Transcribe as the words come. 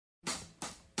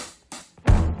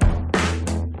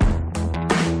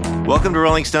Welcome to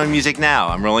Rolling Stone Music Now.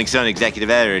 I'm Rolling Stone executive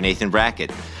editor Nathan Brackett.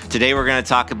 Today we're going to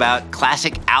talk about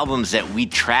classic albums that we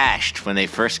trashed when they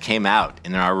first came out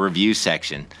in our review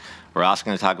section. We're also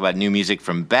going to talk about new music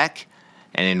from Beck,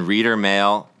 and in reader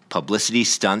mail, publicity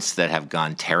stunts that have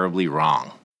gone terribly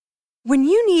wrong. When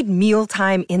you need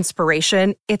mealtime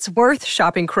inspiration, it's worth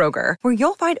shopping Kroger, where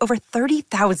you'll find over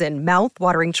 30,000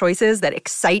 mouth-watering choices that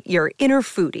excite your inner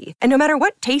foodie. And no matter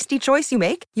what tasty choice you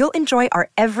make, you'll enjoy our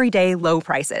everyday low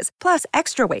prices, plus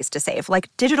extra ways to save,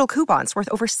 like digital coupons worth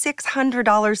over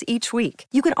 $600 each week.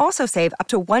 You can also save up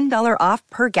to $1 off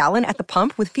per gallon at the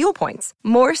pump with fuel points.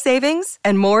 More savings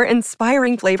and more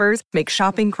inspiring flavors make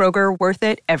shopping Kroger worth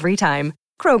it every time.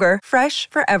 Kroger, fresh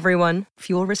for everyone.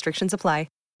 Fuel restrictions apply.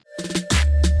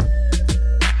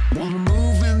 Wanna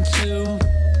move into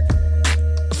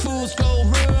a fool's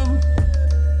gold room.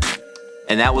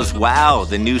 And that was Wow,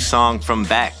 the new song from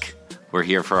Beck. We're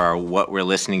here for our What We're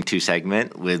Listening To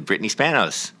segment with Brittany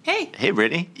Spanos. Hey. Hey,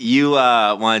 Brittany. You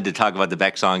wanted to talk about the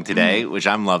Beck song today, which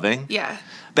I'm loving. Yeah.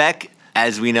 Beck,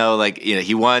 as we know,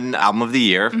 he won Album of the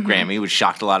Year, Grammy, which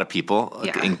shocked a lot of people,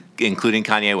 including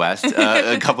Kanye West,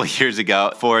 a couple of years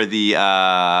ago for the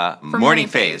Morning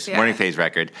Phase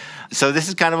record. So this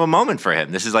is kind of a moment for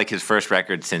him. This is like his first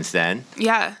record since then.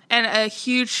 Yeah, and a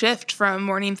huge shift from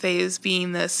Morning Phase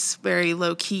being this very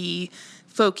low-key,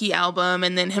 folky album,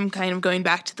 and then him kind of going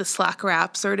back to the slack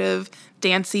rap sort of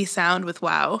dancey sound with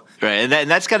Wow. Right,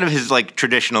 and that's kind of his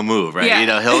traditional move, right?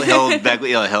 Yeah.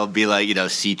 He'll be like,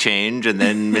 Sea Change and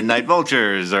then Midnight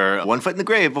Vultures or One Foot in the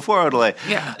Grave before Odelay.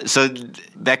 Yeah. So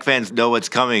Beck fans know what's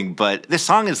coming, but this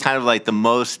song is kind of like the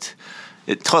most.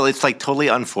 It's like totally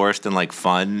unforced and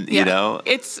fun, you know?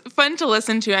 It's fun to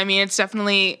listen to. I mean, it's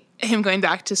definitely him going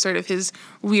back to sort of his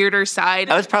weirder side.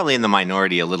 I was probably in the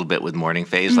minority a little bit with Morning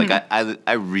Phase.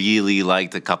 I really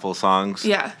liked a couple songs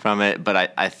from it,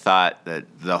 but I thought that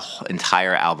the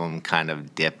entire album kind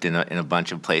of dipped in a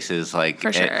bunch of places.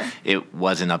 For sure. It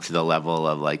wasn't up to the level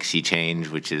of Sea Change,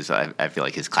 which is I feel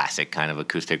like his classic kind of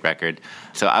acoustic record.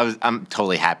 So I'm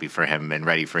totally happy for him and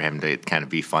ready for him to kind of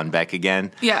be fun back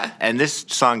again. Yeah. And this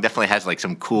song definitely has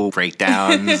some cool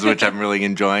breakdowns, which I'm really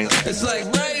enjoying. It's like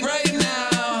right now.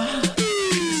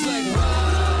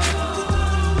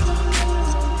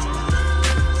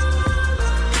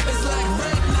 It's like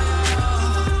right now.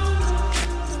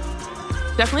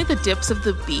 Definitely the dips of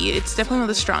the beat. It's definitely one of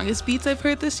the strongest beats I've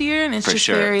heard this year, and it's For just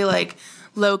sure. very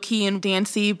low-key and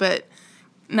dancey, but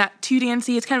not too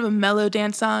dancey. It's kind of a mellow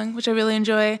dance song, which I really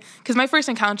enjoy. Because my first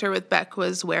encounter with Beck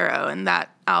was Wero, and that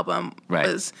album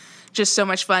was just so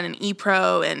much fun, and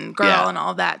E-Pro and Girl and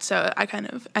all that. So I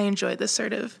enjoyed this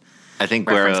sort of I think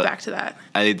reference Wero, back to that.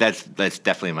 that's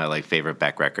definitely my favorite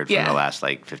Beck record from the last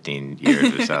 15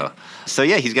 years or so. So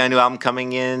he's got a new album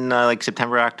coming in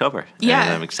September, October. Yeah.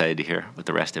 And I'm excited to hear what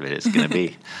the rest of it is going to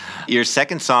be. Your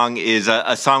second song is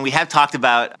a song we have talked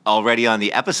about already on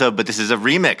the episode, but this is a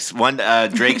remix.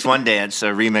 Drake's One Dance, a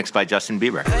remix by Justin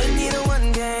Bieber. I need a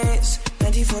one dance,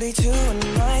 1942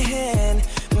 in my hand.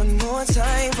 One more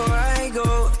time before I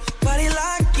go. Body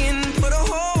locking, put a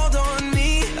hold on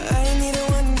me. I need a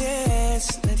one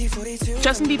dance, 1942.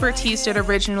 Justin Bieber teased it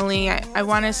originally, I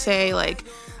want to say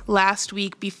last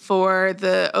week before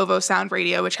the OVO Sound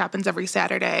Radio, which happens every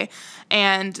Saturday.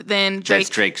 And then Drake... That's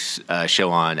Drake's show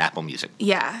on Apple Music.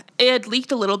 Yeah. It had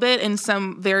leaked a little bit in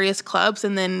some various clubs,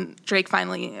 and then Drake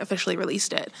finally officially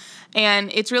released it.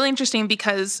 And it's really interesting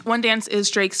because One Dance is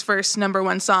Drake's first number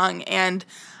one song, and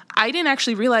I didn't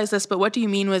actually realize this, but What Do You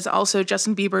Mean was also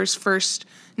Justin Bieber's first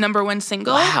number one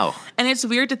single. Wow. And it's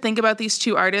weird to think about these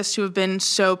two artists who have been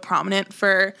so prominent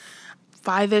for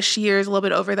 5-ish years, a little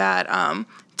bit over that,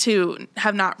 to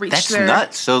have not reached That's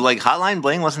nuts. So Hotline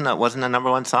Bling wasn't a number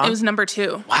one song? It was number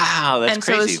 2. Wow, that's and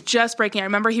crazy. So it was just breaking. I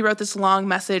remember he wrote this long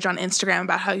message on Instagram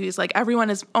about how he was everyone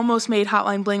has almost made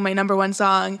Hotline Bling my number one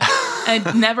song,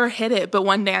 and never hit it, but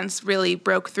One Dance really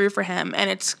broke through for him. And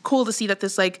it's cool to see that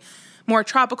this more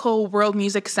tropical world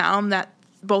music sound that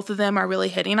both of them are really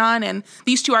hitting on. And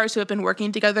these two artists who have been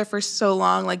working together for so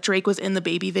long, Drake was in the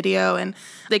Baby video, and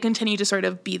they continue to sort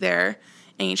of be there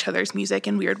in each other's music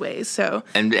in weird ways. So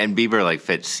and Bieber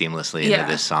fits seamlessly into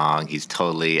this song. He's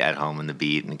totally at home in the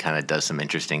beat and kind of does some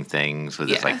interesting things with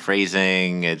his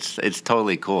phrasing. It's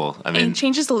totally cool. I mean, and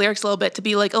changes the lyrics a little bit to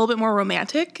be a little bit more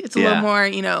romantic. It's a little more,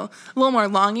 a little more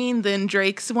longing than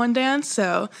Drake's One Dance.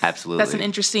 So absolutely,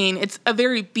 that's it's a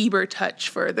very Bieber touch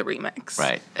for the remix.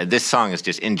 Right. And this song is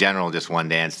just in general just One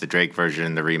Dance. The Drake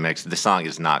version, the remix. The song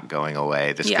is not going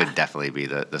away. This could definitely be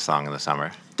the song of the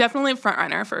summer. Definitely a front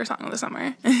runner for a song of the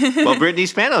summer. Well, Brittany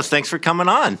Spanos, thanks for coming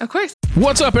on. Of course.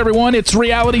 What's up, everyone? It's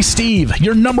Reality Steve,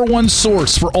 your number one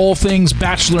source for all things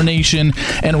Bachelor Nation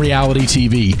and reality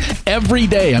TV. Every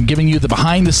day, I'm giving you the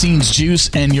behind-the-scenes juice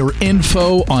and your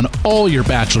info on all your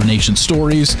Bachelor Nation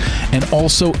stories, and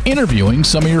also interviewing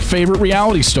some of your favorite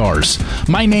reality stars.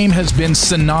 My name has been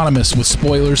synonymous with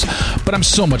spoilers, but I'm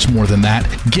so much more than that.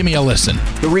 Give me a listen.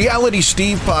 The Reality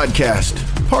Steve Podcast,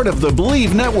 part of the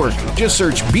Believe Network. Just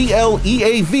search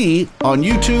BLEAV on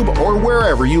YouTube or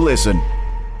wherever you listen.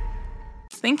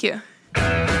 Thank you.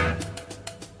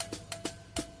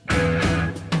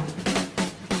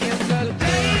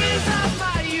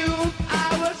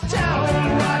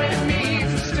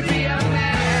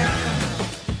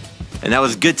 And that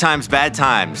was Good Times, Bad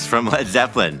Times from Led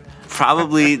Zeppelin.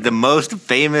 Probably the most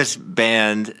famous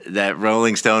band that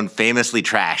Rolling Stone famously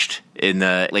trashed in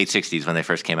the late 60s when they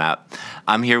first came out.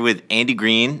 I'm here with Andy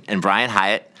Green and Brian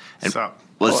Hyatt. And What's up?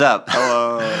 What's up?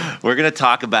 Hello. We're going to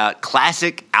talk about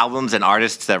classic albums and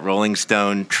artists that Rolling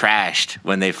Stone trashed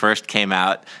when they first came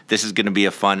out. This is going to be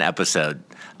a fun episode.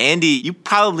 Andy, you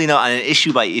probably know on an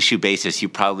issue-by-issue basis, you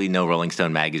probably know Rolling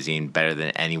Stone magazine better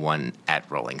than anyone at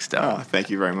Rolling Stone. Oh,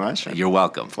 thank you very much. You're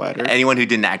welcome. Flattered. Anyone who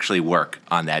didn't actually work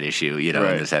on that issue, in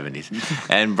Right. the 70s.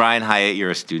 And Brian Hyatt,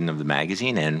 you're a student of the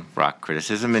magazine and rock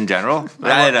criticism in general.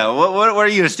 I don't know. What are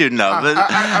you a student of?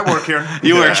 I work here.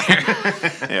 You work here.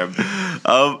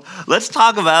 Yeah. Let's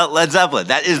talk about Led Zeppelin.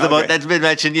 That is the Okay. most that's been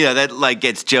mentioned. That like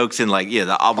gets jokes and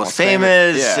the almost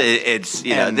famous. famous. Yeah. It's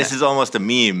And this is almost a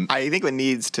meme. I think what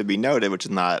needs to be noted, which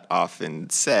is not often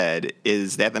said,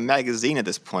 is that the magazine at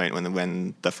this point,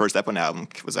 when the first Zeppelin album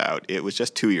was out, it was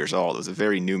just 2 years old. It was a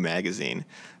very new magazine.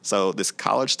 So this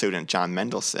college student, John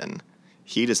Mendelsohn,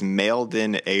 he just mailed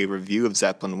in a review of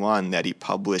Zeppelin 1 that he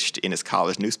published in his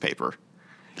college newspaper.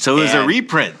 So it was a And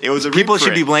reprint. It was a People should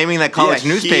reprint. be blaming that college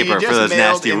Yeah, newspaper he for just those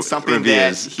mailed nasty in something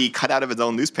reviews. that he cut out of his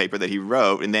own newspaper that he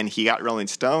wrote, and then he got Rolling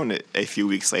Stone a few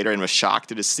weeks later and was shocked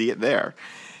to just see it there.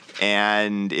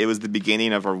 And it was the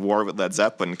beginning of a war with Led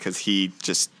Zeppelin because he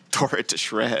just tore it to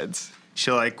shreds.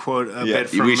 Shall I quote a Yeah. bit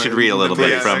from We should read a little bit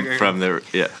Yeah. from the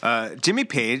Jimmy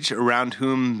Page, around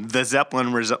whom the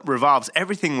Zeppelin revolves.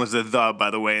 Everything was a "the," by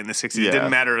the way, in the 60s. It Yeah. didn't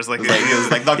matter. It was like It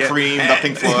was like the Cream, the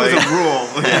Pink Floyd. It was a rule.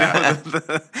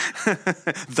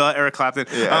 The Eric Clapton.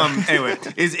 Yeah. Anyway,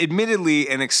 is admittedly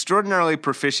an extraordinarily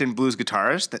proficient blues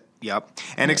guitarist.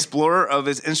 An explorer of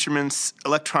his instrument's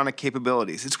electronic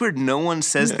capabilities. It's weird. No one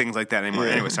says things like that anymore.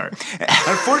 Yeah. Anyway, sorry.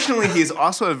 Unfortunately, he is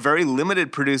also a very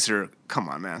limited producer. Come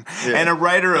on, man. And a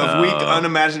writer of weak,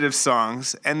 unimaginative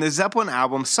songs. And the Zeppelin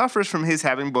album suffers from his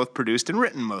having both produced and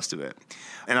written most of it.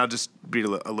 And I'll just read a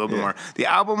little bit more. The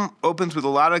album opens with a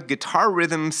lot of guitar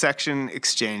rhythm section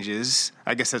exchanges.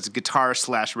 I guess that's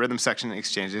guitar/rhythm section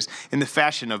exchanges in the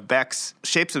fashion of Beck's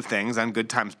Shapes of Things on Good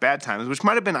Times, Bad Times, which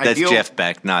might have been That's ideal. Jeff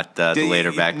Beck, not the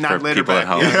later Beck Not for later people Beck, at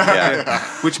home. yeah.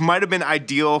 Which might have been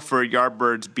ideal for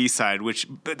Yardbird's B-side, which,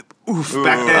 back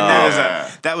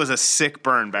then, that was a sick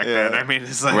burn back then. I mean,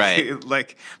 it's like,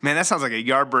 Right. Man, that sounds like a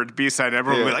Yardbird B-side.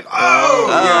 Everyone would be like,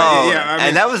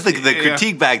 And that was the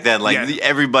critique back then. Like Yeah.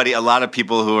 everybody, a lot of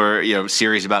people who were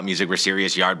serious about music were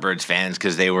serious Yardbirds fans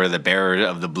because they were the bearer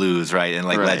of the blues, right? And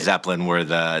like Led Right. Zeppelin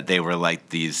they were like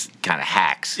these kind of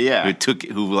hacks, Yeah.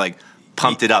 who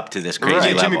pumped it up to this crazy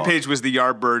Right. level. Jimmy Page was the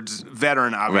Yardbirds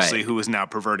veteran, obviously, Right. who was now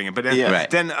perverting it. But then, Yeah. Right.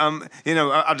 then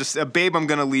I'll just Babe, I'm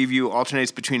Gonna Leave You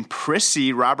alternates between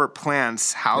prissy Robert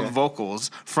Plant's howled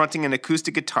vocals, fronting an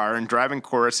acoustic guitar and driving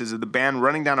choruses of the band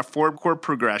running down a 4-chord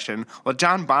progression, while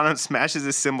John Bonham smashes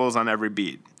his cymbals on every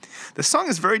beat. The song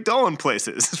is very dull in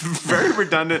places, very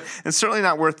redundant, and certainly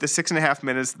not worth the 6.5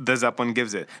 minutes the Zeppelin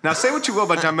gives it. Now, say what you will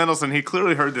about John Mendelsohn, he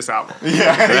clearly heard this album. To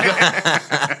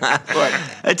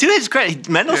his credit,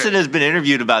 Mendelsohn has been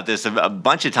interviewed about this a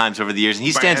bunch of times over the years, and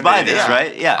he stands by this,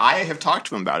 right? Yeah. I have talked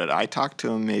to him about it. I talked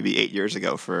to him maybe 8 years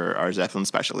ago for our Zeppelin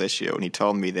special issue, and he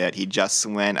told me that he just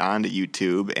went onto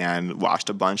YouTube and watched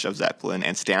a bunch of Zeppelin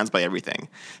and stands by everything.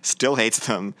 Still hates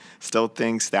them, still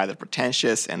thinks that they're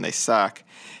pretentious and they suck.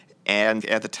 And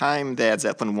at the time that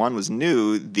Zeppelin 1 was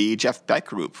new, the Jeff Beck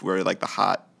group were like the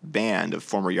hot band of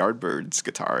former Yardbirds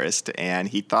guitarists, and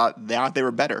he thought that they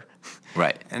were better.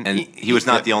 Right. And And he was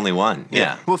not the only one.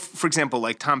 Yeah. Well, for example,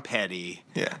 like Tom Petty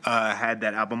had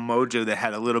that album Mojo that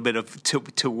had a little bit of,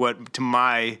 to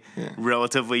my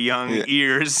relatively young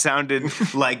ears, sounded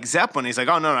like Zeppelin. He's like,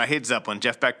 oh, no, I hate Zeppelin,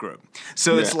 Jeff Beck group.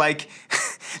 So it's like,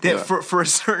 that for a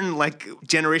certain like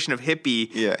generation of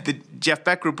hippie, the Jeff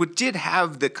Beck group, which did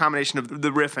have the combination of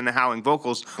the riff and the howling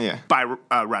vocals by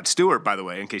Rod Stewart, by the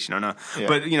way, in case you don't know.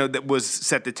 But that was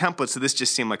set the template, so this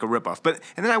just seemed like a ripoff.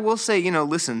 And then I will say,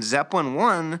 listen, Zeppelin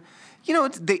 1.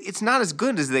 It's not as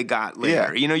good as they got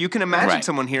later. You can imagine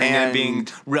someone hearing it being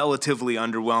relatively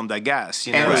underwhelmed, I guess.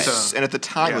 And at the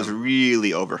time, it was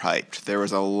really overhyped. There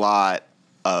was a lot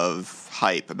of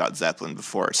hype about Zeppelin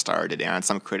before it started, and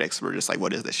some critics were just like,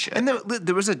 what is this shit? And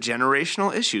there was a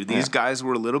generational issue. These guys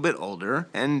were a little bit older,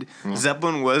 and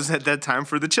Zeppelin was at that time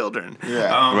for the children.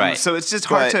 So it's just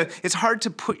hard to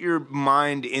put your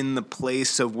mind in the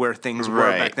place of where things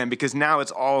were back then, because now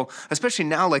it's all, especially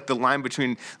now, like the line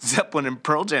between Zeppelin and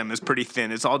Pearl Jam is pretty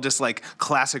thin. It's all just like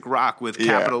classic rock with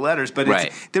capital letters,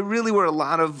 but there really were a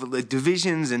lot of like,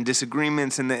 divisions and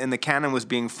disagreements, and the canon was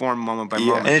being formed moment by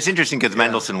moment. And it's interesting because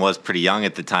Mendelssohn was pretty young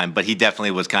at the time, but he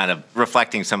definitely was kind of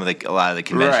reflecting a lot of the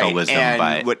conventional wisdom.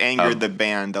 And what angered the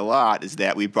band a lot is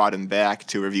that we brought him back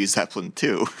to review Zeppelin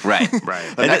 2.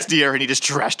 The next year, and he just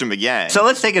trashed him again. So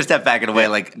let's take a step back in a way,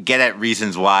 like get at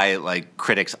reasons why like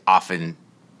critics often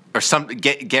or some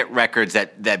get records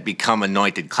that become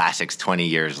anointed classics 20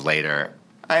 years later.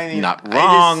 Not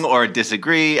wrong or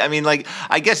disagree. I mean, like,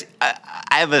 I guess I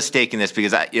have a stake in this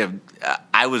because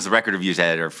I was the record reviews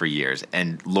editor for years,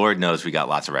 and Lord knows we got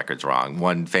lots of records wrong.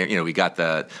 We got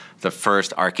the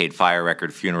first Arcade Fire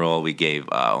record, Funeral. We gave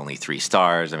only 3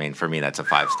 stars. I mean, for me, that's a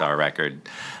 5-star record.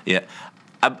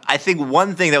 I think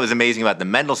one thing that was amazing about the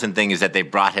Mendelssohn thing is that they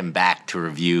brought him back to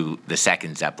review the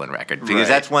second Zeppelin record, because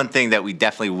that's one thing that we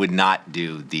definitely would not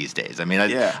do these days. I mean,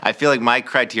 I feel like my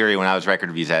criteria when I was record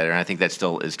reviews editor, and I think that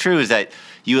still is true, is that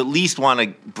you at least want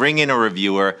to bring in a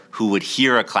reviewer who would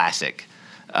hear a classic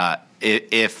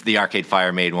if the Arcade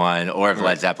Fire made one, or if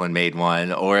Led Zeppelin made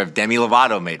one, or if Demi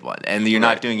Lovato made one. And you're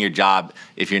not doing your job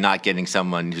if you're not getting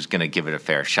someone who's going to give it a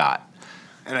fair shot.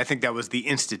 And I think that was the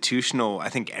institutional, I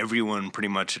think everyone pretty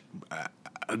much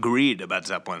agreed about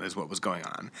Zeppelin is what was going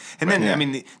on. And then, I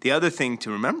mean, the other thing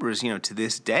to remember is, to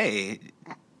this day,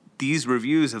 these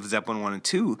reviews of Zeppelin 1 and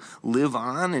 2 live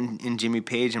on in Jimmy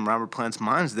Page and Robert Plant's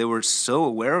minds. They were so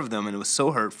aware of them, and it was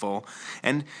so hurtful.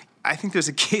 And I think there's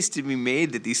a case to be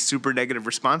made that these super negative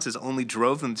responses only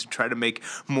drove them to try to make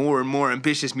more and more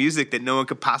ambitious music that no one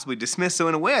could possibly dismiss. So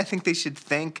in a way, I think they should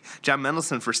thank John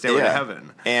Mendelssohn for Stairway to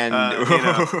Heaven, and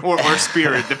or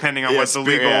Spirit, depending on what the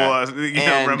legal.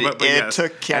 It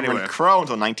took Cameron Crowe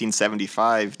until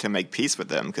 1975 to make peace with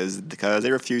them because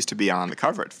they refused to be on the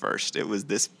cover at first.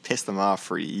 This pissed them off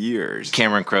for years.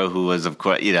 Cameron Crowe, who was of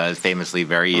course famously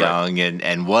very young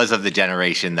and was of the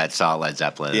generation that saw Led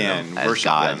Zeppelin as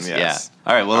gods. Yes. Yeah.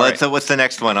 All right. Well, what's the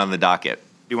next one on the docket?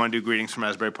 Do you want to do Greetings from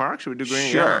Asbury Park? Should we do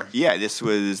Greetings? Sure. Yeah, this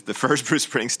was the first Bruce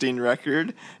Springsteen record,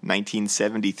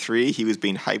 1973. He was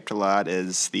being hyped a lot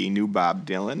as the new Bob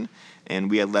Dylan, and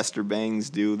we had Lester Bangs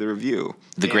do the review.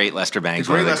 The great Lester Bangs,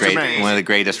 one of the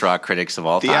greatest rock critics of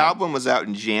all time. The album was out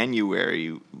in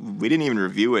January. We didn't even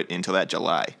review it until that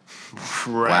July.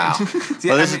 Wow.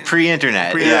 Well, this is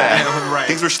pre-internet.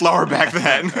 Things were slower back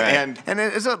then. And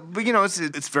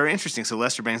it's very interesting. So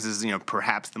Lester Bangs is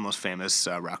perhaps the most famous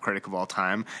rock critic of all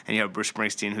time, and you have Bruce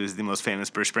Springsteen, who's the most famous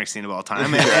Bruce Springsteen of all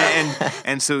time.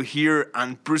 And so here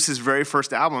on Bruce's very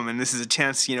first album, and this is a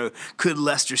chance, could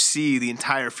Lester see the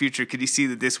entire future? Could he see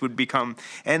that this would become?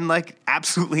 And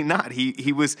absolutely not. He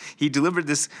delivered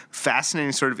this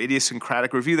fascinating sort of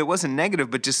idiosyncratic review that wasn't negative,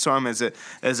 but just saw him as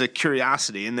a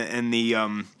curiosity. And the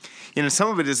some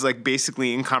of it is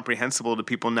basically incomprehensible to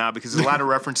people now because there's a lot of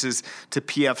references to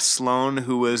P.F. Sloan,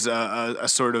 who was a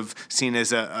sort of seen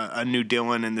as a new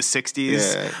Dylan in the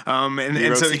 60s.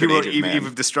 And so he wrote Eve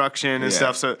of Destruction and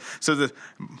stuff. So the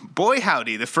boy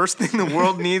howdy, the first thing the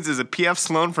world needs is a P.F.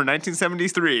 Sloan for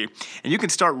 1973. And you can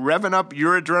start revving up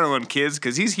your adrenaline, kids,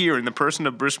 because he's here in the person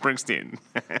of Bruce Springsteen.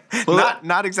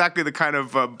 Not exactly the kind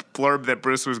of blurb that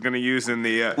Bruce was going to use in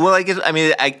the... Well,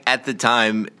 at the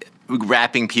time...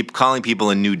 calling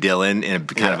people a new Dylan in a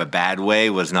kind of a bad way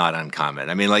was not uncommon.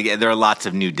 I mean, there are lots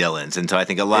of new Dylans, and so I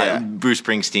think Bruce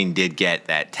Springsteen did get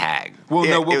that tag.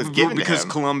 Well, because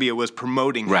Columbia was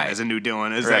promoting him as a new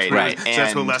Dylan.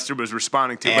 That's what Lester was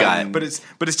responding to. But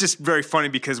it's just very funny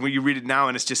because when you read it now,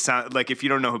 and it's just sound like if you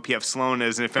don't know who P.F. Sloan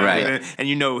is, and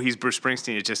he's Bruce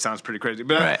Springsteen, it just sounds pretty crazy.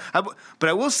 But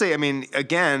I will say,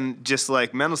 again, just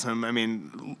like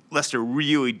Mendelssohn, Lester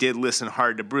really did listen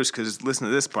hard to Bruce because listen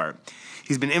to this part.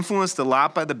 He's been influenced a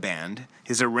lot by the band.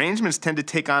 His arrangements tend to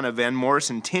take on a Van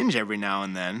Morrison tinge every now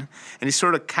and then, and he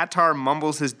sort of Qatar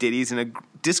mumbles his ditties in a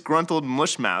disgruntled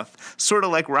mushmouth, sort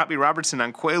of like Robbie Robertson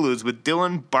on Quaaludes with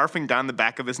Dylan barfing down the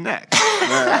back of his neck.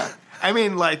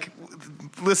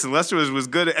 listen, Lester was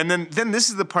good. And then this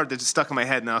is the part that's stuck in my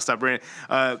head, and I'll stop reading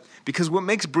it. Because what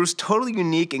makes Bruce totally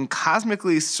unique and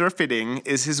cosmically surfeiting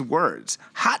is his words.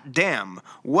 Hot damn,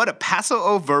 what a paso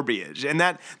o verbiage. And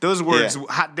those words,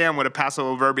 hot damn, what a paso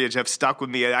o verbiage, have stuck with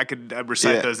me. I could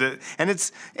recite those.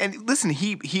 And listen,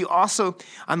 he also,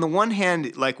 on the one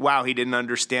hand, like, wow, he didn't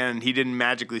understand. He didn't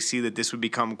magically see that this would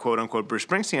become, quote unquote, Bruce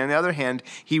Springsteen. On the other hand,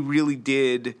 he really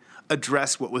did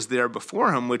address what was there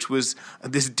before him, which was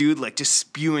this dude like just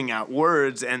spewing out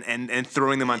words and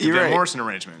throwing them onto Van Morrison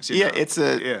arrangements. You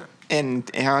know?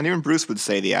 And even Bruce would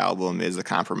say the album is a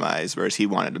compromise, whereas he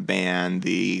wanted a band,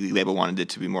 the label wanted it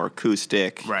to be more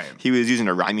acoustic. Right. He was using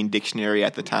a rhyming dictionary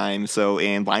at the time,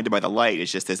 and Blinded by the Light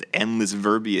is just this endless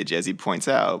verbiage, as he points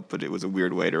out, but it was a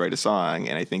weird way to write a song,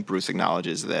 and I think Bruce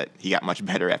acknowledges that he got much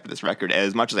better after this record,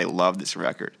 as much as I love this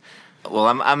record. Well,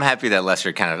 I'm happy that Lester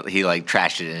he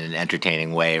trashed it in an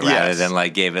entertaining way rather than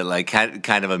like gave it like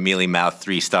kind of a mealy mouth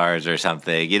 3 stars or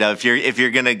something. You know, if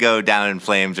you're gonna go down in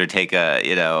flames or take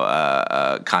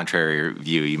a contrary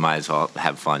view, you might as well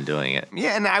have fun doing it.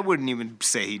 Yeah, and I wouldn't even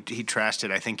say he trashed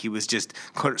it. I think he was just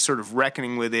sort of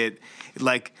reckoning with it.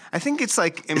 Like, I think it's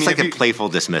like, it's like a playful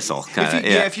dismissal.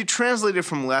 If you translate it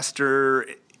from Lester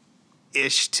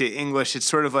ish to English, it's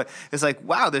sort of it's like,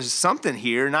 wow, there's something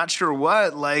here, not sure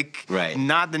what, like,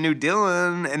 not the new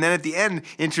Dylan. And then at the end,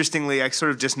 interestingly, I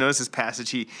sort of just noticed this passage,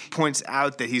 he points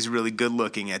out that he's really good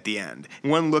looking at the end.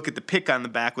 One look at the pic on the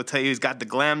back will tell you he's got the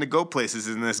glam to go places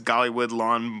in this Gollywood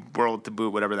lawn world to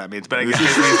boot, whatever that means, but I guess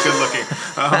he's good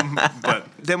looking. But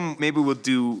then maybe we'll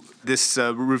do this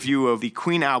review of the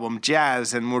Queen album,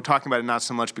 Jazz, and we're talking about it not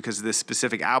so much because of this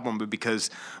specific album, but because,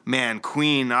 man,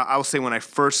 Queen, I'll say when I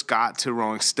first got to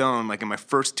Rolling Stone, like in my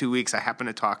first 2 weeks, I happened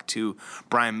to talk to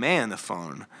Brian May on the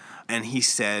phone, and he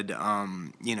said,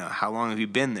 how long have you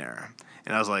been there?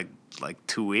 And I was like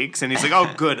 2 weeks, and he's like,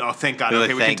 oh, good, oh, thank God,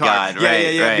 okay, we can talk. God.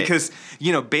 Right. Because,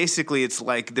 basically it's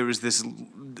like there was this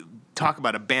talk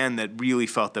about a band that really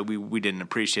felt that we didn't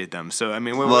appreciate them. So, I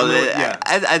mean,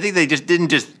 I think they just didn't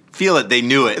just feel it. They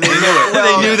knew it. They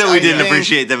knew that we didn't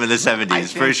appreciate them in the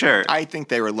 70s, for sure. I think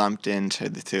they were lumped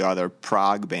into other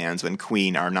prog bands when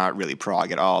Queen are not really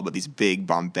prog at all, but these big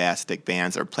bombastic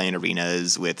bands are playing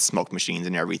arenas with smoke machines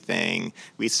and everything.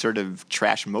 We sort of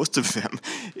trashed most of them.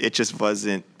 It just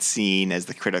wasn't seen as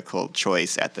the critical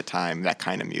choice at the time, that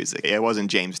kind of music. It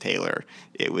wasn't James Taylor.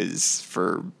 It was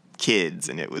for kids,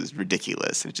 and it was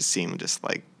ridiculous. It just seemed just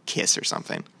like Kiss or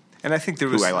something. And I think there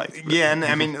was, who I like. Yeah, and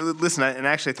I mean, listen, and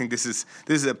actually, I think this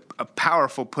is a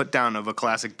powerful put down of a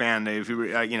classic band. If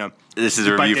you this is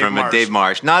a review from Dave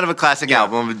Marsh, not of a classic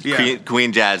album,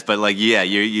 Queen Jazz, but like,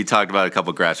 you talked about a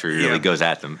couple graphs where he really goes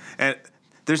at them. And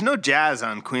there's no jazz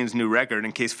on Queen's new record.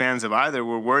 In case fans of either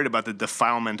were worried about the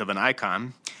defilement of an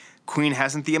icon, Queen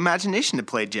hasn't the imagination to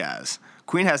play jazz.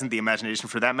 Queen hasn't the imagination,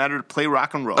 for that matter, to play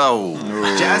rock and roll.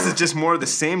 Jazz is just more of the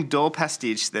same dull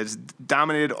pastiche that's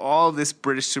dominated all of this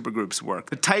British supergroup's work.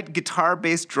 The tight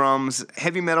guitar-based drums,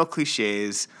 heavy metal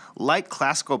cliches, light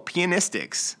classical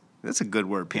pianistics. That's a good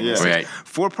word, pianistics. Yeah. Right.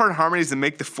 4-part harmonies that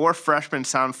make the 4 freshmen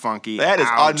sound funky. That is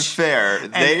unfair.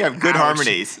 They have good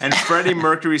harmonies. And Freddie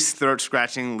Mercury's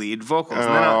throat-scratching lead vocals.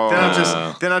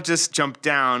 Then I'll just jump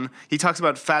down. He talks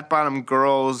about fat-bottom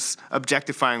girls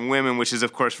objectifying women, which is,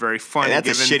 of course, very funny. And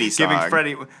that's a shitty song. Giving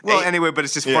Freddie... Well, anyway, but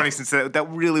it's just funny since that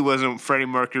really wasn't Freddie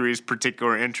Mercury's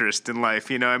particular interest in life.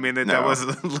 You know, I mean, that was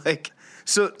like...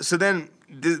 So then...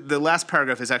 The last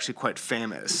paragraph is actually quite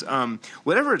famous.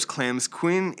 Whatever its claims,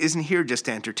 Queen isn't here just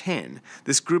to entertain.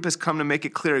 This group has come to make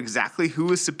it clear exactly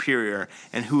who is superior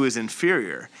and who is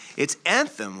inferior. Its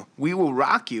anthem, We Will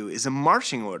Rock You, is a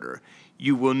marching order.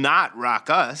 You will not rock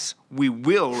us, we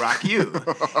will rock you.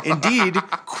 Indeed,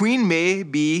 Queen may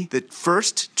be the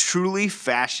first truly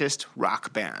fascist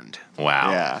rock band.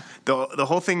 Wow. Yeah. The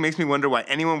whole thing makes me wonder why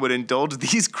anyone would indulge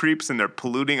these creeps in their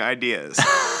polluting ideas.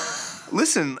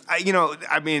 Listen,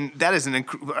 that is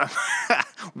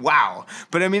wow.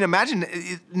 But I mean, imagine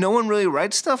no one really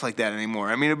writes stuff like that anymore.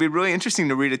 I mean, it'd be really interesting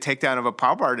to read a takedown of a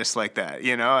pop artist like that,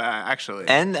 actually.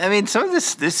 And I mean, some of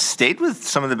this stayed with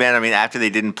some of the band. I mean, after they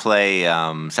didn't play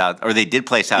they did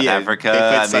play South Africa. They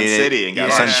played Sun City and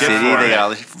got Sun shit City. for it. They got all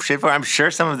this shit for it. I'm sure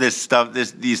some of this stuff,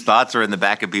 these thoughts are in the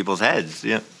back of people's heads.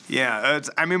 Yeah. Yeah.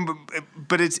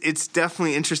 But it's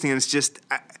definitely interesting, and it's just.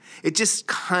 It just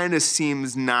kind of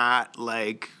seems not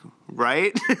like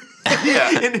right.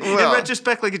 In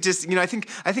retrospect, like it just, I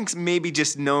think maybe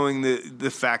just knowing the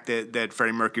fact that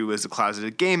Freddie Mercury was a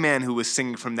closeted gay man who was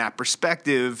singing from that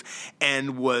perspective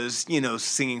and was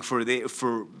singing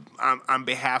on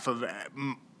behalf of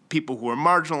people who are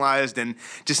marginalized, and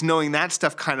just knowing that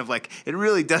stuff kind of like, it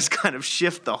really does kind of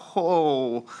shift the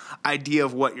whole idea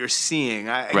of what you're seeing.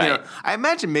 I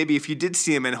imagine maybe if you did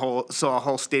see him and saw a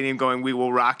whole stadium going, "We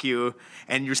will rock you,"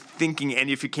 and you're thinking, and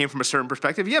if you came from a certain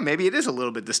perspective, yeah, maybe it is a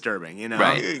little bit disturbing, you know?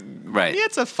 Right. Yeah,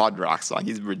 it's a fun rock song.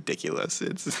 He's ridiculous.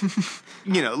 It's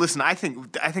you know, listen, I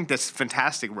think that's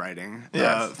fantastic writing.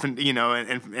 Yes. You know,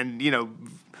 and you know,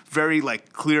 very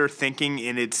like clear thinking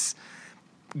in its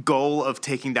goal of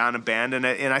taking down a band, and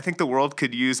I think the world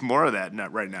could use more of that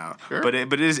right now. Sure. But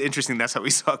it is interesting. That's how we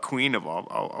saw Queen of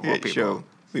all people. So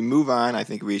we move on. I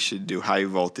think we should do High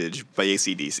Voltage by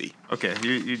AC/DC. Okay,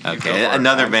 you go Okay, for it.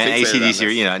 another I'm band, fixated on AC/DC,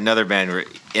 this. you know, another band were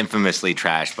infamously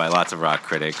trashed by lots of rock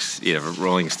critics, you know,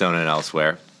 Rolling Stone and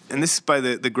elsewhere. And this is by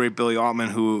the great Billy Altman,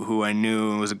 who I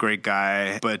knew was a great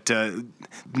guy, but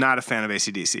not a fan of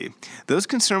AC/DC. Those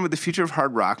concerned with the future of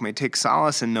hard rock may take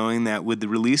solace in knowing that with the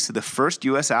release of the first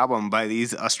U.S. album by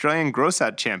these Australian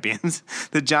gross-out champions,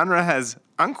 the genre has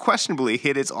unquestionably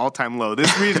hit its all-time low.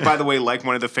 This reads, by the way, like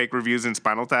one of the fake reviews in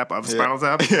Spinal Tap of Spinal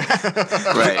Tap.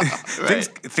 Right.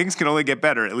 Things can only get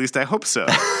better. At least I hope so.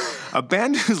 A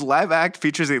band whose live act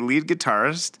features a lead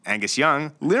guitarist, Angus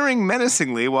Young, leering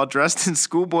menacingly while dressed in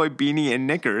schoolboy beanie and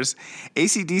knickers,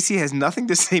 AC/DC has nothing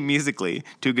to say musically.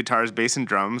 2 guitars, bass, and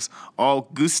drums, all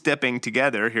goose-stepping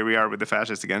together, here we are with the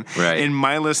fascists again, Right. in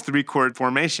mindless 3-chord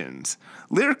formations.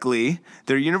 Lyrically,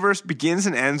 their universe begins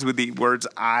and ends with the words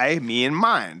I, me, and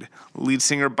mind. Lead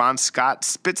singer Bon Scott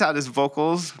spits out his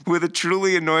vocals with a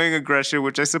truly annoying aggression,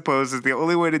 which I suppose is the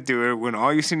only way to do it when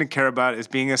all you seem to care about is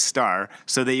being a star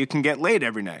so that you can get laid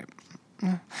every night.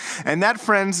 And that,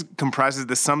 friends, comprises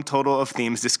the sum total of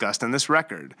themes discussed on this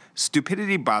record.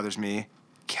 Stupidity bothers me.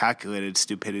 Calculated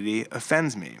stupidity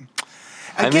offends me.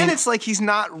 Again, it's like he's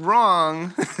not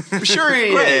wrong. Sure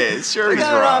he is. Sure he's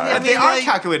wrong. But they are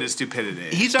calculated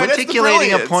stupidity. He's But that's the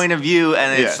articulating a brilliance. point of view,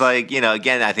 and it's Yeah. like, you know,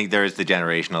 again, I think there is the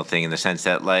generational thing in the sense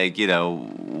that, like, you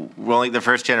know, the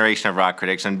first generation of rock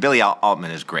critics, and Billy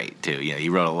Altman is great, too. You know, he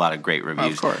wrote a lot of great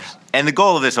reviews. Of course. And the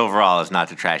goal of this overall is not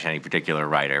to trash any particular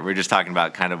writer. We're just talking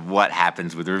about kind of what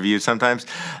happens with reviews sometimes.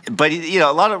 But, you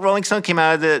know, a lot of Rolling Stone came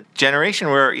out of the generation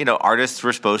where, you know, artists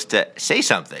were supposed to say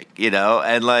something, you know,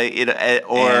 and like, you know, I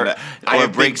or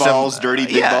have break big balls, some dirty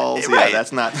big balls. Yeah, right.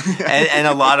 that's not. and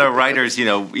a lot of writers, you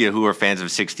know, who were fans of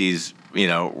 60s, you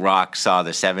know, rock saw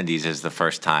the 70s as the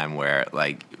first time where,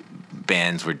 like,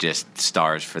 bands were just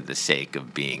stars for the sake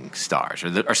of being stars,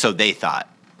 or so they thought,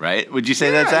 right? Would you say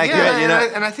that's accurate? Yeah, you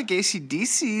know? and I think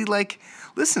AC/DC, like,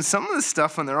 listen, some of the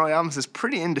stuff on their early albums is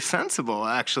pretty indefensible,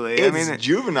 actually. It's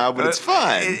juvenile, but it's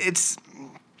fun. It's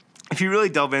if you really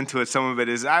delve into it, some of it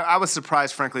is. I was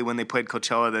surprised, frankly, when they played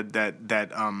Coachella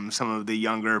that some of the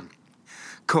younger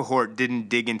cohort didn't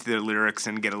dig into their lyrics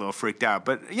and get a little freaked out.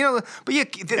 But you know,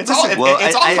 It's listen, all-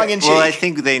 it's all tongue in cheek. Well, I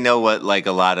think they know what, like,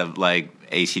 a lot of, like,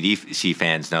 AC/DC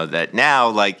fans know, that now,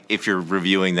 like, if you're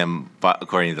reviewing them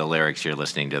according to the lyrics, you're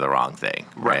listening to the wrong thing,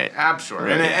 right?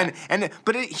 Absolutely. Right.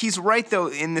 But he's right, though,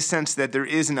 in the sense that there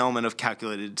is an element of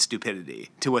calculated stupidity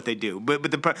to what they do. But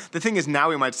the thing is, now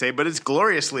we might say, but it's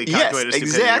gloriously calculated Yes,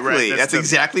 stupidity. exactly. Right? That's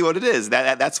exactly what it is.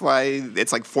 That's why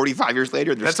it's like 45 years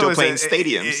later they're still playing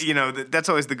stadiums. You know, that's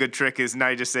always the good trick. Is now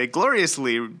you just say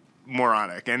gloriously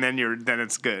moronic, and then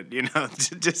it's good. You know,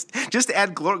 just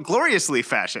add gloriously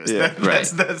fascist. Yeah,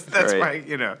 That's right. why,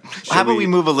 you know. How about we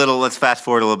move a little? Let's fast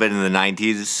forward a little bit in the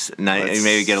 90s.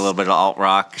 Maybe get a little bit of alt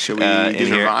rock. Should we in do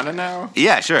here. Nirvana now?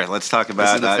 Yeah, sure. Let's talk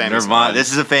about is the famous Nirvana. one.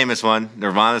 This is a famous one.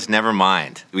 Nirvana's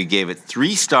Nevermind. We gave it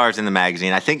 3 stars in the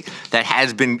magazine. I think that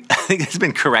has been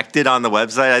corrected on the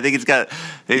website. I think it's got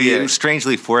maybe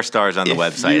strangely 4 stars on the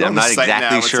website. I'm not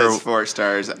exactly sure It says 4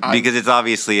 stars because it's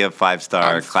obviously a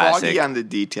 5-star I'm classic. foggy on the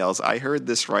details. I heard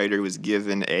this writer was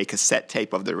given a cassette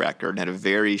tape of the record and had a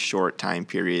very short time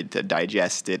period to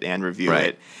digest it and review Right.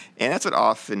 it. And that's what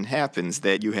often happens,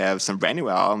 that you have some brand new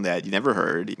album that you never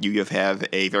heard. You have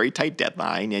a very tight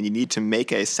deadline, and you need to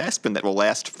make an assessment that will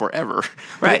last forever.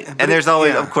 Right. And there's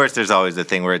always, of course, there's always the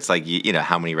thing where it's like, you know,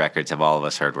 how many records have all of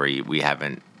us heard where we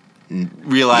haven't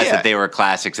realized Yeah. that they were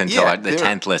classics until the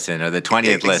 10th listen or the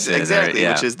 20th listen. Exactly, or,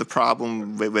 which is the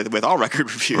problem with all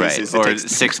record reviews. right. Is it Or takes-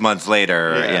 6 months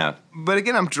later. Yeah. Yeah. But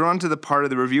again, I'm drawn to the part of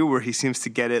the review where he seems to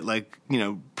get it, like, you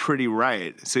know, pretty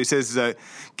right. So he says,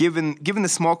 given the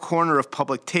small corner of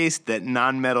public taste that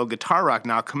non-metal guitar rock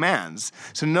now commands.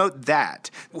 So note that.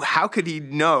 How could he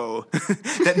know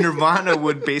that Nirvana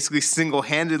would basically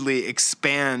single-handedly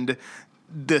expand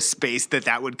the space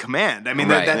that would command? I mean,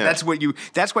 Right. that's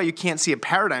why you can't see a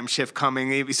paradigm shift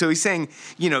coming. So he's saying,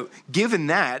 you know, given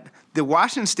that, The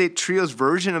Washington State Trio's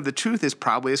version of The Truth is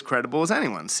probably as credible as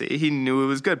anyone's. See, he knew it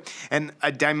was good. And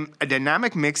a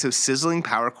dynamic mix of sizzling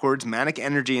power chords, manic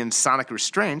energy, and sonic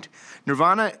restraint,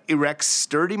 Nirvana erects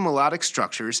sturdy melodic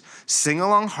structures,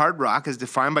 sing-along hard rock as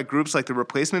defined by groups like The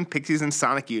Replacement, Pixies, and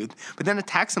Sonic Youth, but then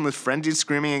attacks them with frenzied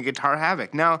screaming and guitar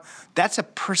havoc. Now, that's a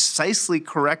precisely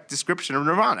correct description of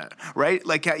Nirvana, right?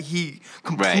 Like he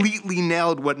completely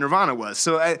nailed what Nirvana was.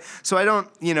 So I don't,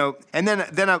 and then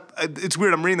it's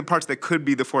weird. I'm reading the parts that could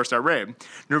be the 4-star rave.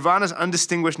 Nirvana's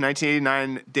undistinguished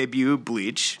 1989 debut,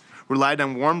 Bleach, relied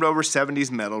on warmed-over 70s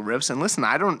metal riffs. And listen,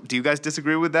 do you guys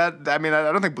disagree with that? I mean,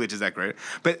 I don't think Bleach is that great.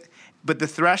 But the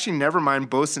thrashing Nevermind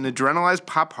boasts an adrenalized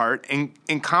pop heart and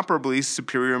incomparably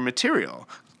superior material,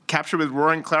 captured with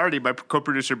roaring clarity by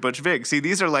co-producer Butch Vig. See,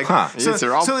 these are like so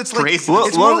it's crazy. Like,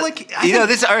 it's more like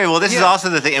this. All right. Well, this is also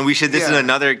the thing, and we should. This is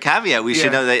another caveat. We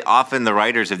should know that often the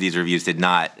writers of these reviews did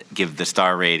not give the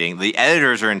star rating. The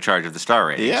editors are in charge of the star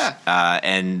ratings. Yeah.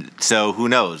 And so who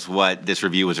knows what this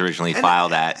review was originally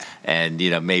filed at, and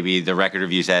maybe the Record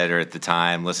Reviews editor at the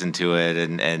time listened to it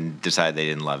and decided they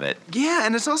didn't love it. Yeah,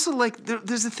 and it's also like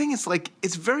there's the thing. It's like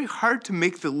it's very hard to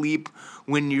make the leap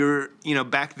when you're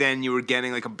back then you were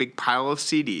getting like a big pile of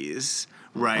CDs,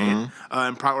 right?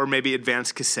 Or maybe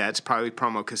advanced cassettes, probably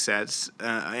promo cassettes,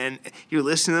 and you're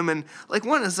listening to them, and like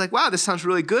one is like, wow, this sounds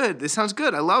really good. This sounds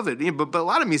good. I love it. But a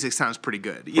lot of music sounds pretty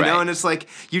good, you know. And it's like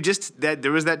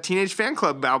there was that Teenage Fan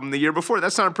Club album the year before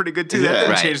that sounded pretty good too. That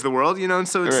didn't change the world, And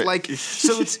so it's like,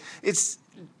 it's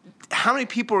how many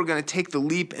people are going to take the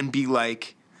leap and be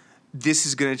like, this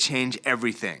is going to change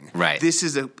everything. Right. This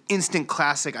is an instant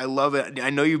classic. I love it. I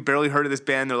know you've barely heard of this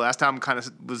band. Their last album kind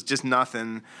of was just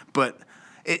nothing. But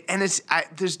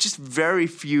there's just very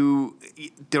few.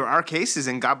 There are cases,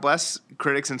 and God bless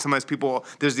critics and sometimes people.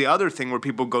 There's the other thing where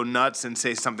people go nuts and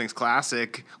say something's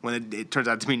classic when it turns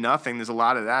out to be nothing. There's a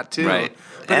lot of that too. Right.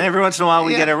 And every once in a while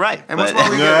we get it right. And once in a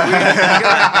while we get it right.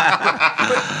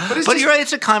 But you're right.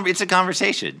 It's a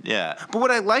conversation. Yeah. But what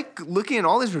I like looking at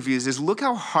all these reviews is look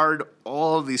how hard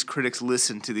all of these critics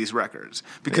listen to these records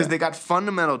because they got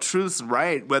fundamental truths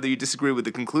right, whether you disagree with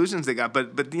the conclusions they got.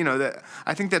 But that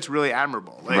I think that's really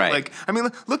admirable. Like I mean,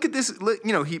 look at this.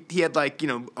 He had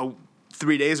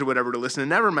 3 days or whatever to listen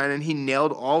to Nevermind, and he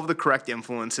nailed all of the correct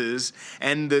influences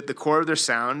and the core of their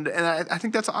sound, and I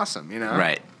think that's awesome.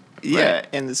 Right. Yeah, Right.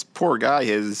 and this poor guy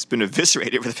has been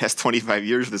eviscerated for the past 25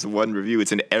 years with this one review.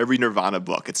 It's in every Nirvana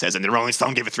book. It says, and the Rolling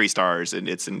Stone gave it 3 stars, and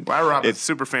it's in... Well, Rob is a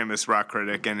super famous rock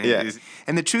critic, and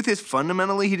and the truth is,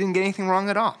 fundamentally, he didn't get anything wrong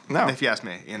at all. No. If you ask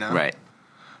me, Right.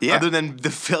 Yeah. Other than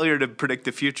the failure to predict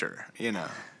the future,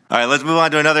 All right, let's move on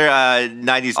to another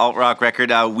 90s alt-rock record,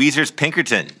 Weezer's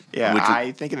Pinkerton. Yeah,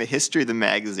 I think in the history of the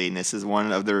magazine, this is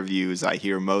one of the reviews I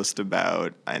hear most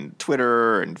about on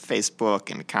Twitter and Facebook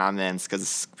and comments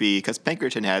because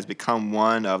Pinkerton has become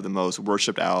one of the most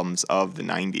worshipped albums of the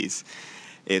 90s.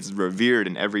 It's revered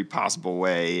in every possible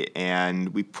way, and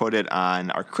we put it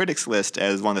on our critics list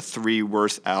as one of the 3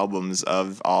 worst albums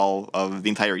of all of the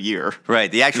entire year.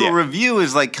 Right. The actual review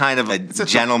is like kind of a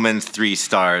gentleman's 3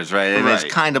 stars, right? And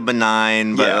it's kind of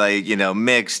benign, but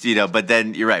mixed, But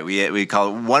then you're right. We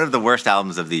call it one of the worst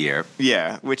albums of the year.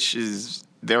 Yeah, which is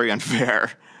very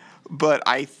unfair. But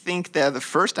I think that the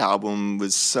first album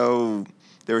was so...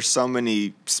 There were so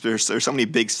many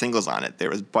big singles on it. There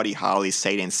was Buddy Holly's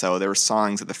Say It Ain't So. There were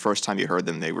songs that the first time you heard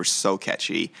them, they were so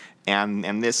catchy.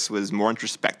 And this was more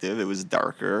introspective. It was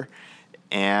darker.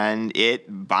 And it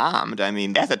bombed. I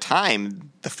mean, at the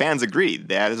time, the fans agreed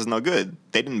that this is no good.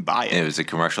 They didn't buy it. It was a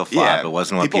commercial flop. It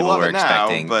wasn't what people were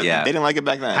expecting. But they didn't like it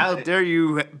back then. How dare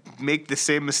you make the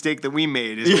same mistake that we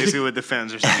made is basically what the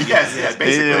fans are saying. yes,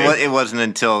 basically. It wasn't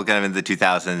until kind of in the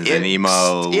 2000s and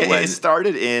emo. It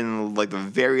started in like the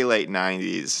very late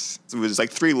 90s. It was like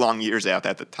 3 long years out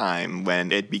at the time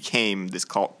when it became this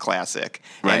cult classic.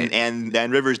 Right. And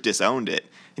then Rivers disowned it.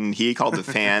 And he called the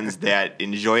fans that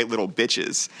enjoy it little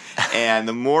bitches. And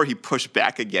the more he pushed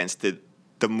back against it,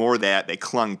 the more that they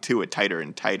clung to it tighter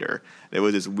and tighter. There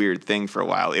was this weird thing for a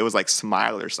while. It was like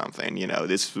Smile or something.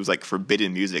 This was like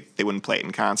forbidden music. They wouldn't play it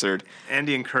in concert.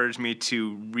 Andy encouraged me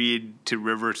to read to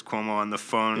Rivers Cuomo on the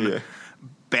phone. Yeah.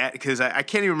 Bad, because I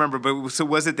can't even remember, but so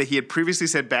was it that he had previously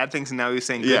said bad things and now he was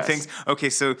saying good things? Okay,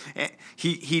 so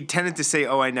he tended to say,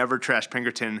 I never trashed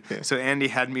Pinkerton. Yeah. So Andy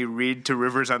had me read to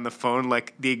Rivers on the phone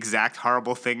like the exact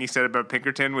horrible thing he said about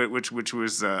Pinkerton, which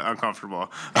was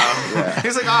uncomfortable.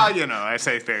 He's like, I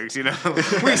say things,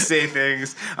 we say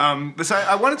things. So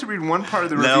I wanted to read one part of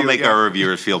the review. That'll make our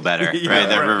reviewers feel better, right?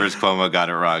 That Rivers Cuomo got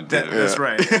it wrong. That's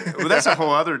right. Well, that's a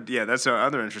whole other, that's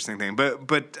another interesting thing.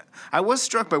 But I was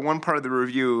struck by one part of the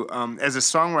review review, as a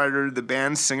songwriter, the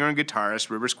band's singer and guitarist,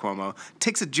 Rivers Cuomo,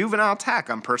 takes a juvenile tack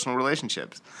on personal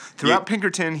relationships. Throughout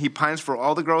Pinkerton, he pines for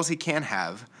all the girls he can't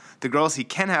have, the girls he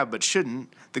can have but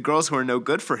shouldn't, the girls who are no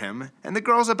good for him, and the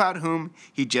girls about whom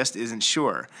he just isn't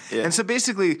sure. Yeah. And so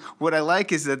basically, what I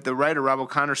like is that the writer, Rob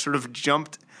O'Connor, sort of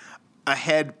jumped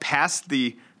ahead past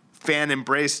the fan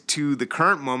embrace to the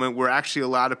current moment where actually a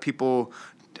lot of people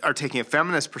are taking a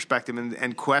feminist perspective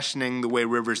and questioning the way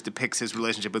Rivers depicts his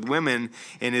relationship with women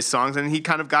in his songs, and he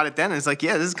kind of got it then. And it's like,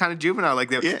 yeah, this is kind of juvenile. Like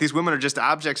these women are just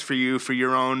objects for you for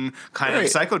your own kind of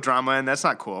psychodrama, and that's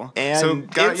not cool. And so,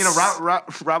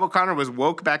 Rob O'Connor was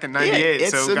woke back in '98,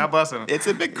 so God bless him. It's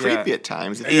a bit creepy at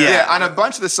times. Yeah, on a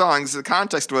bunch of the songs, the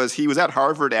context was he was at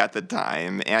Harvard at the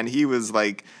time, and he was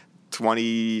like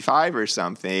 25 or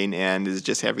something, and is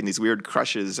just having these weird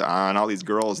crushes on all these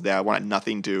girls that wanted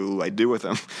nothing to do with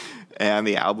him. And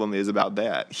the album is about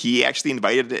that. He actually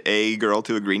invited a girl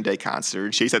to a Green Day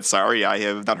concert. She said, "Sorry, I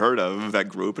have not heard of that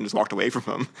group," and just walked away from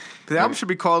him. The album should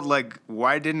be called,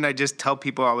 Why Didn't I Just Tell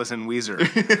People I Was in Weezer?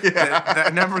 I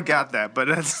never got that, but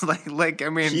it's I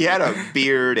mean... He had a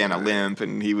beard and a limp,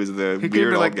 and he was the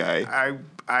weird old guy.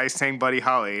 I sang Buddy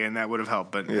Holly, and that would have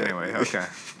helped, but anyway, okay.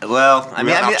 Well, I'm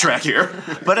off track here.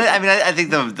 But I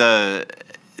think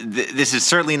this is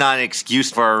certainly not an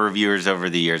excuse for our reviewers over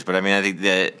the years, but I think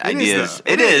the idea is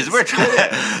it is. We're trying.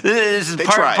 This is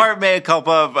part mea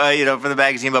culpa, for the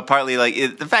magazine, but partly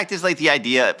the fact is the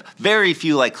idea. Very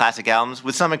few classic albums,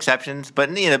 with some exceptions,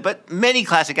 but many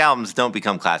classic albums don't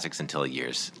become classics until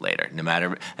years later. No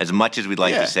matter as much as we'd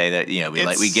like to say that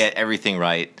we get everything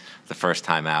right the first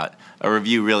time out. A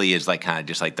review really is kind of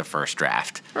just the first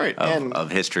draft of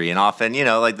history, and often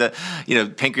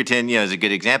Pinkerton is a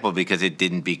good example because it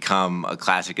didn't become a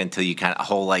classic until a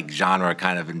whole genre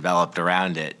kind of enveloped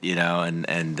around it,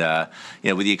 and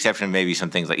with the exception of maybe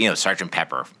some things like Sgt.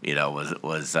 Pepper was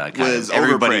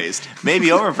overpraised,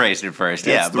 maybe overpraised at first,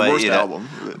 the worst album.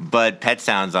 But Pet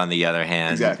Sounds on the other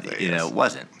hand,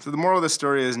 wasn't. So the moral of the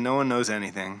story is no one knows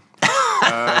anything.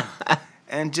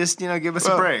 And just, give us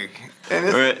a break.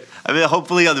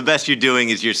 Hopefully the best you're doing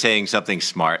is you're saying something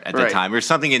smart at the time, or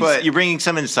something, you're bringing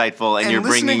some insightful, and you're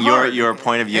bringing your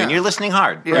point of view, and you're listening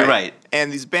hard. Yeah. You're right. And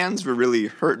these bands were really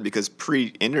hurt because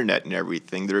pre-internet and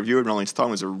everything, the review of Rolling Stone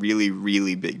was a really,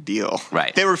 really big deal.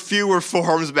 Right. There were fewer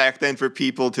forums back then for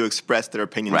people to express their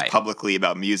opinions publicly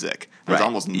about music. There was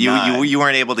almost none. You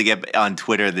weren't able to get on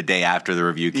Twitter the day after the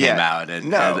review came out.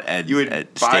 And you would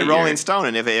buy Rolling Stone,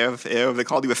 and if they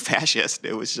called you a fascist,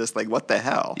 it was just like, what the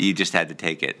hell? You just had to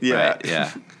take it. Yeah. Right?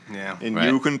 Yeah. Yeah. And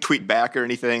you couldn't tweet back or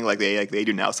anything like they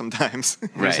do now sometimes.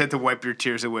 You just had to wipe your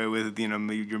tears away with your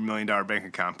 $1 million bank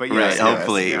account. But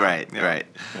hopefully, right. Yes.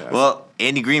 Well,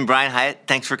 Andy Green, Brian Hyatt,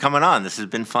 thanks for coming on. This has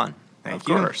been fun. Thank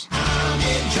you. Of course. I'll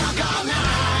get drunk all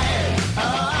night.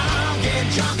 I'll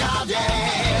get drunk all day.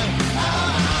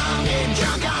 I'll get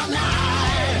drunk all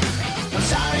night. I'm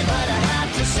sorry, but I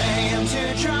have to say I'm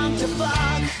too drunk to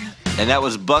fuck. And that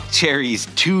was Buckcherry's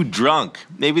Too Drunk.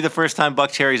 Maybe the first time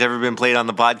Buckcherry's ever been played on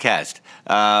the podcast.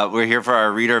 We're here for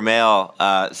our reader mail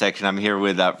section. I'm here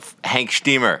with Hank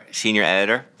Steamer, senior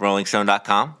editor,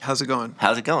 RollingStone.com. How's it going?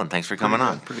 Thanks for coming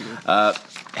on. Pretty good.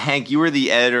 Hank, you were the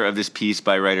editor of this piece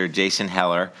by writer Jason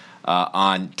Heller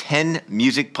on 10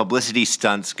 music publicity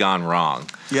stunts gone wrong.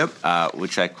 Yep.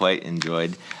 Which I quite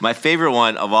enjoyed. My favorite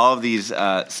one of all of these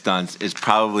stunts is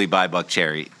probably by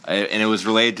Buckcherry, and it was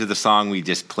related to the song we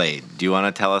just played. Do you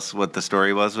want to tell us what the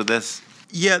story was with this?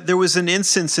 Yeah, there was an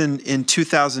instance in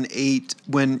 2008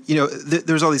 when,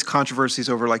 there's all these controversies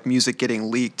over music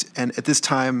getting leaked. And at this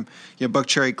time,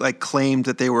 Buckcherry claimed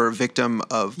that they were a victim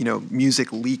of,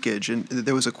 music leakage. And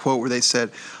there was a quote where they said,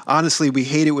 "Honestly, we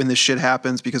hate it when this shit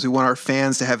happens because we want our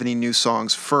fans to have any new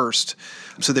songs first."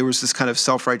 So there was this kind of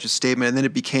self-righteous statement. And then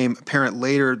it became apparent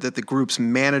later that the group's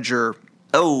manager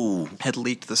had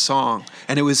leaked the song.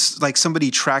 And it was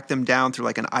somebody tracked them down through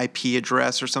an IP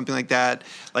address or something like that.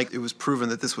 It was proven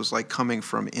that this was coming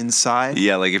from inside.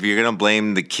 Yeah, if you're going to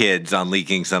blame the kids on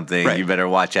leaking something, you better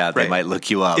watch out. They might look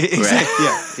you up. Exactly.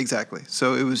 Yeah, exactly.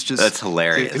 So it was just... That's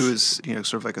hilarious. It was,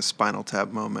 sort of like a Spinal Tap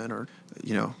moment or...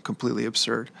 completely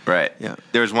absurd. Right. Yeah.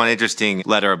 There's one interesting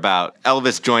letter about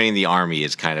Elvis joining the Army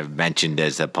is kind of mentioned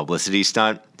as a publicity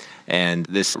stunt. And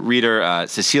this reader,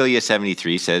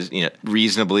 Cecilia73, says,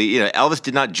 reasonably, Elvis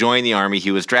did not join the Army,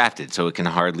 he was drafted, so it can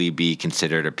hardly be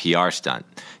considered a PR stunt.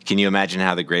 Can you imagine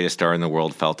how the greatest star in the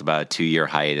world felt about a 2-year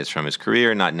hiatus from his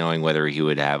career, not knowing whether he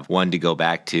would have one to go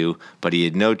back to, but he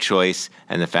had no choice,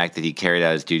 and the fact that he carried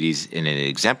out his duties in an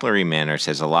exemplary manner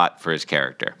says a lot for his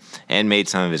character, and made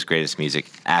some of his greatest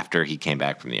music after he came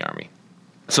back from the Army.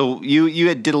 So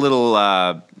you did a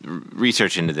little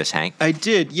research into this, Hank. I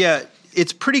did, yeah.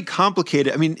 It's pretty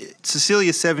complicated. I mean,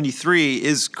 Cecilia 73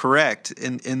 is correct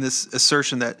in this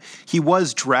assertion that he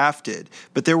was drafted,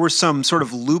 but there were some sort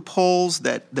of loopholes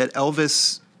that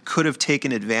Elvis could have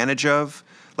taken advantage of.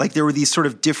 Like there were these sort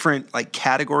of different like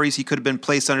categories he could have been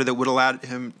placed under that would allow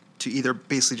him to either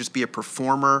basically just be a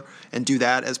performer and do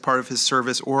that as part of his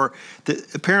service, or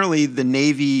apparently the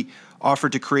Navy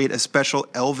offered to create a special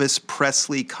Elvis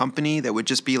Presley company that would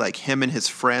just be like him and his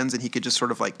friends, and he could just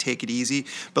sort of like take it easy.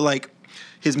 But like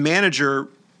his manager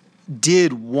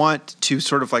did want to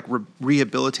sort of like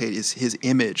rehabilitate his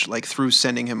image, like through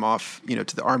sending him off,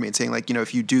 to the Army and saying like,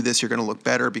 if you do this, you're going to look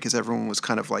better, because everyone was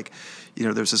kind of like,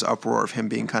 there's this uproar of him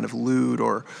being kind of lewd.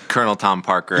 Or Colonel Tom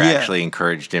Parker actually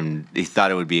encouraged him. He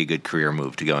thought it would be a good career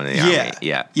move to go into the Army.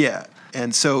 Yeah.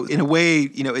 And so in a way,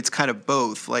 it's kind of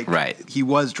both. Like he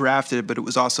was drafted, but it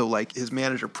was also like his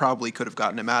manager probably could have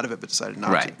gotten him out of it, but decided not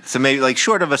to. Right. So maybe like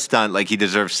short of a stunt, like he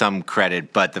deserves some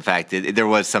credit, but the fact that there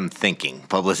was some thinking,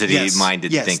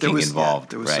 publicity-minded thinking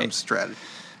involved. There was some strategy.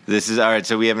 This is all right.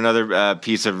 So we have another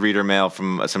piece of reader mail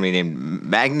from somebody named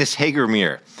Magnus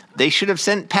Hagermere. They should have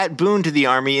sent Pat Boone to the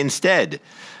Army instead.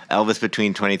 Elvis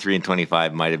between 23 and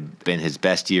 25 might have been his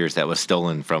best years that was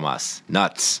stolen from us.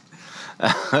 Nuts.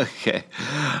 Okay.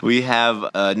 We have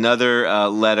another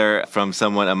letter from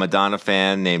someone, a Madonna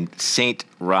fan named Saint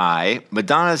Rye.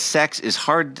 Madonna's sex is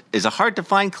a hard to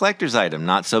find collector's item.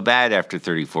 Not so bad after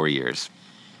 34 years.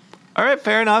 All right,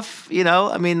 fair enough.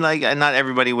 I mean, like, not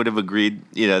everybody would have agreed,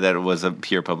 that it was a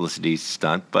pure publicity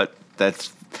stunt, but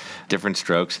that's different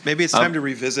strokes. Maybe it's time to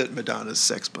revisit Madonna's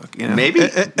sex book. Maybe.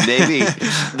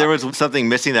 There was something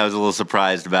missing that I was a little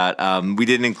surprised about. We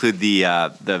didn't include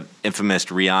the infamous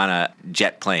Rihanna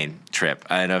jet plane trip.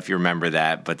 I don't know if you remember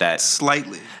that, but that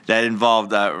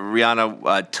involved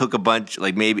Rihanna took a bunch,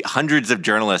 like maybe hundreds of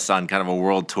journalists on kind of a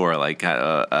world tour,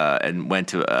 and went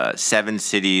to 7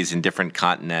 cities in different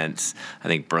continents. I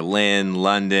think Berlin,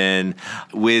 London,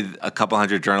 with a couple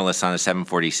hundred journalists on a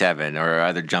 747 or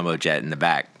other jumbo jet in the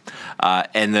back.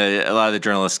 And a lot of the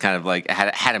journalists kind of like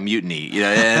had a mutiny,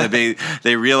 and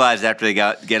they realized after they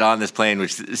get on this plane,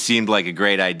 which seemed like a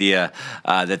great idea,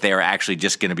 that they were actually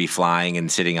just going to be flying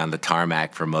and sitting on the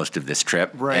tarmac for most of this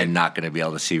trip, and not going to be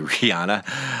able to see Rihanna,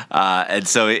 and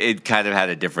so it kind of had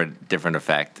a different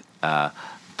effect.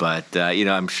 But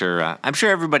I'm sure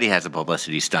everybody has a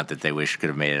publicity stunt that they wish could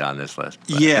have made it on this list.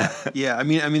 But. Yeah. I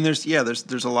mean, there's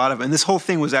a lot of, and this whole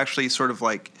thing was actually sort of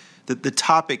like. The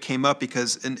topic came up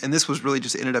because, and this was really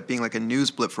just ended up being like a news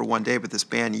blip for one day, but this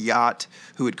band Yacht,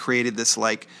 who had created this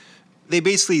like, they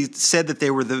basically said that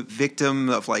they were the victim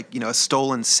of like, a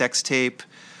stolen sex tape,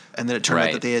 and then it turned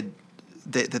out that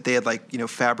they had like,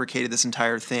 fabricated this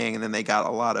entire thing, and then they got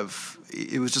a lot of,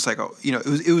 it was just like,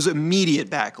 it was immediate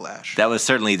backlash. That was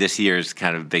certainly this year's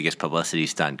kind of biggest publicity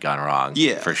stunt gone wrong.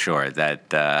 Yeah. For sure. That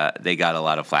they got a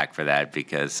lot of flack for that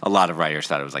because a lot of writers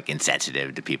thought it was like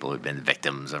insensitive to people who'd been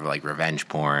victims of like revenge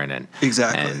porn and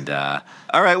exactly. And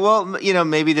all right, well,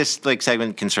 maybe this like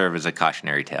segment can serve as a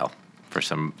cautionary tale for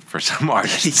some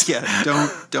artists. Yeah,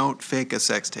 don't fake a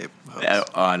sex tape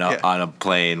on a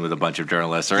plane with a bunch of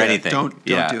journalists or anything. Don't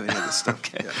do any of this stuff.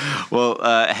 Okay. Yeah. Well,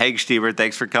 Haig Stiebert,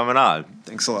 thanks for coming on.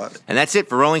 Thanks a lot. And that's it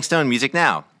for Rolling Stone Music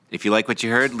Now. If you like what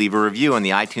you heard, leave a review on the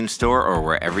iTunes Store or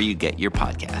wherever you get your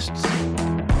podcasts.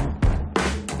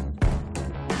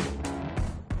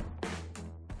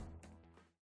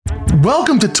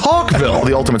 Welcome to Talkville,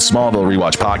 the ultimate Smallville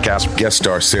rewatch podcast. Guest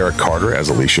star Sarah Carter as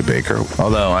Alicia Baker,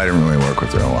 although I didn't really work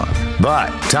with her a lot. But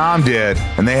Tom did,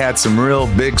 and they had some real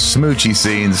big smoochy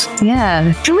scenes.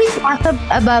 Yeah. Can we talk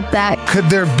about that? Could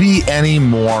there be any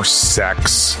more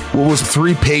sex? What was a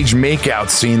 3-page makeout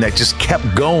scene that just kept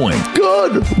going?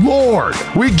 Good Lord,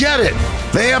 we get it.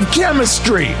 They have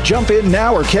chemistry. Jump in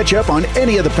now or catch up on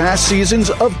any of the past seasons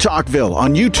of Talkville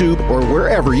on YouTube or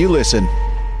wherever you listen.